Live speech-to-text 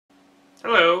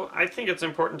Hello, I think it's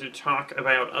important to talk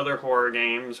about other horror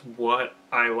games, what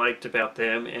I liked about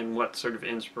them, and what sort of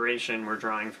inspiration we're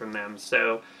drawing from them.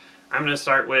 So I'm going to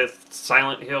start with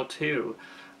Silent Hill 2.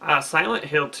 Silent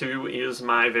Hill 2 is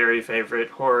my very favorite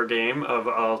horror game of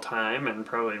all time, and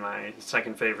probably my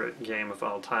second favorite game of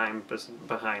all time,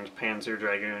 behind Panzer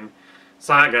Dragoon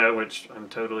Saga, which I'm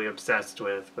totally obsessed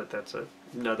with, but that's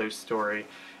another story.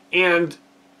 And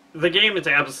the game is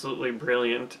absolutely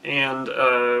brilliant, and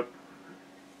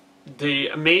the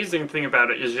amazing thing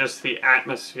about it is just the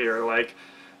atmosphere. Like,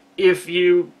 if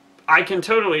you, I can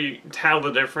totally tell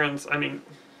the difference. I mean,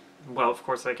 well, of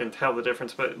course I can tell the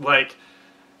difference, but like,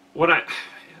 I'm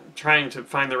trying to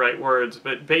find the right words,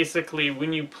 but basically,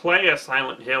 when you play a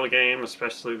Silent Hill game,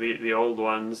 especially the old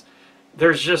ones,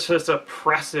 there's just this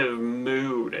oppressive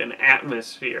mood and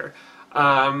atmosphere,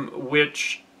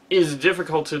 which is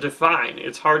difficult to define.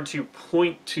 It's hard to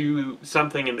point to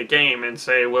something in the game and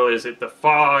say, well, is it the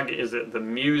fog? Is it the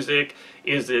music?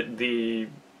 Is it the,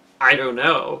 I don't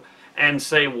know, and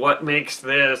say what makes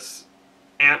this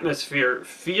atmosphere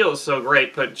feel so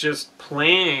great. But just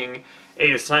playing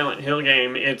a Silent Hill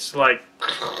game, it's like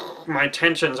my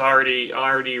tension's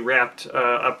already wrapped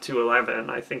up to 11.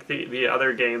 I think the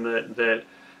other game that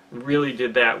really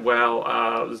did that well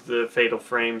was the Fatal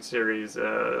Frame series,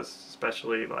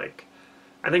 especially like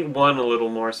I think 1 a little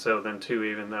more so than 2,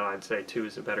 even though I'd say 2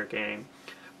 is a better game.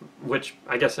 Which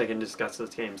I guess I can discuss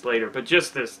those games later. But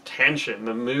just this tension,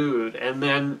 the mood, and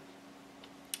then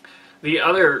the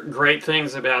other great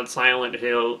things about Silent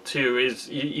Hill 2 is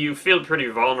you feel pretty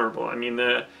vulnerable. I mean,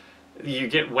 you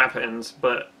get weapons,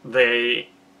 but they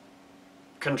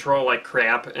control like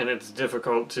crap, and it's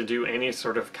difficult to do any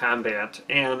sort of combat.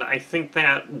 And I think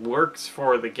that works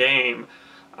for the game.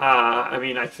 I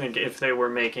mean, I think if they were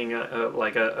making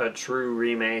a true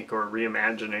remake or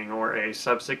reimagining or a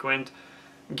subsequent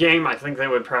game, I think they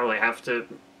would probably have to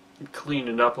clean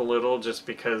it up a little, just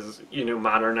because, you know,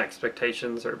 modern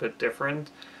expectations are a bit different.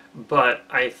 But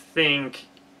I think,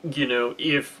 you know,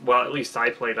 well, at least I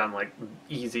played on like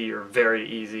easy or very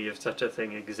easy, if such a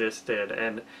thing existed,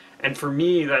 and for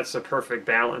me that's the perfect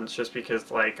balance, just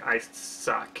because like I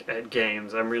suck at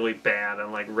games. I'm really bad,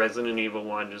 and like Resident Evil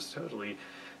 1 just totally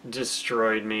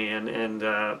destroyed me, and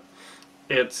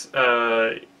it's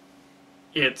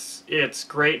it's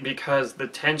great because the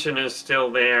tension is still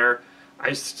there.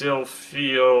 I still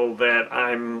feel that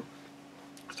I'm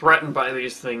threatened by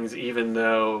these things, even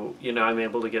though, you know, I'm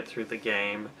able to get through the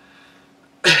game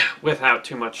without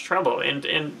too much trouble.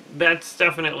 And that's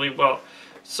definitely, well,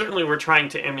 certainly we're trying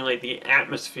to emulate the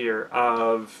atmosphere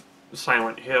of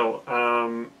Silent Hill.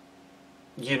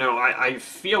 You know, I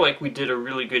feel like we did a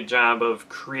really good job of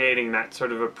creating that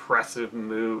sort of oppressive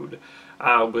mood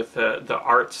with the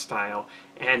art style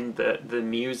and the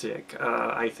music.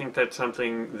 I think that's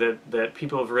something that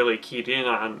people have really keyed in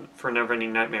on for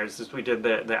Neverending Nightmares, is we did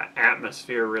the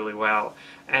atmosphere really well.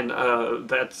 And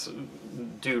that's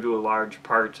due to a large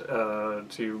part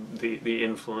to the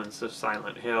influence of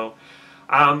Silent Hill.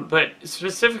 But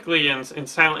specifically in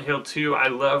Silent Hill 2, I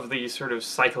love the sort of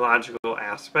psychological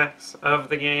aspects of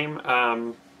the game.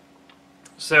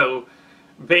 So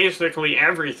basically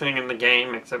everything in the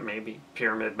game, except maybe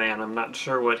Pyramid Man, I'm not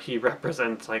sure what he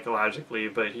represents psychologically,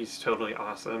 but he's totally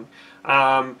awesome.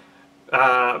 But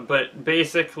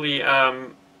basically, you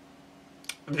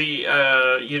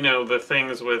know, the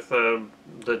things with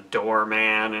the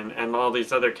doorman and all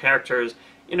these other characters,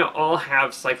 you know, all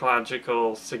have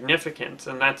psychological significance,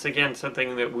 and that's again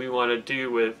something that we want to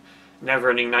do with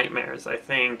Neverending Nightmares. I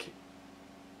think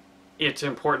it's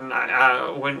important.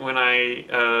 When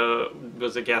I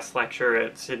was a guest lecturer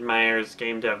at Sid Meier's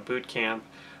Game Dev Bootcamp,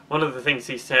 one of the things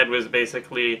he said was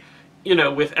basically, you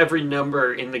know, with every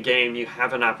number in the game, you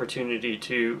have an opportunity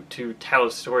to tell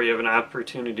a story, of an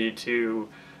opportunity to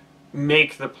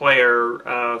make the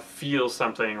player feel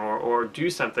something or do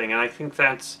something, and I think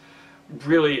that's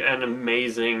really an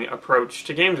amazing approach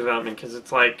to game development, because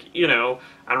it's like, you know,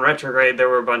 on Retrograde there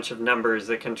were a bunch of numbers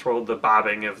that controlled the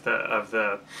bobbing of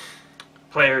the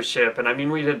player's ship, and I mean,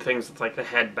 we did things with like the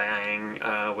headbang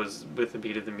was with the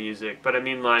beat of the music, but I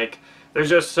mean, like, there's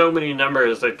just so many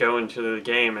numbers that go into the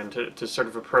game, and to sort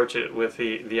of approach it with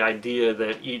the idea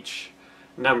that each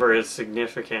number is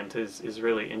significant is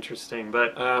really interesting.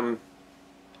 But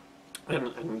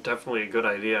and definitely a good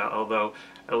idea, although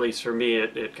at least for me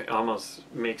it almost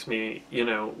makes me, you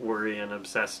know, worry and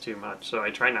obsess too much, so I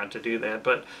try not to do that.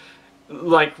 But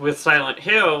like with Silent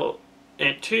Hill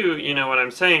and 2, you know, what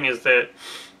I'm saying is that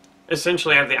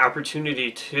essentially I have the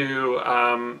opportunity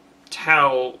to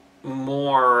tell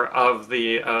more of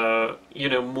the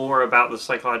more about the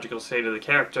psychological state of the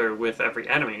character with every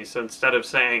enemy. So instead of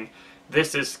saying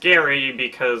this is scary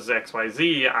because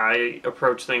XYZ, I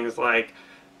approach things like,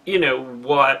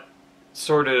 what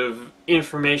sort of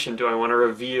information do I want to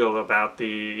reveal about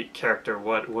the character?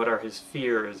 What are his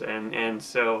fears? And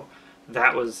so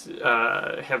that was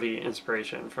heavy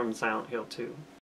inspiration from Silent Hill 2.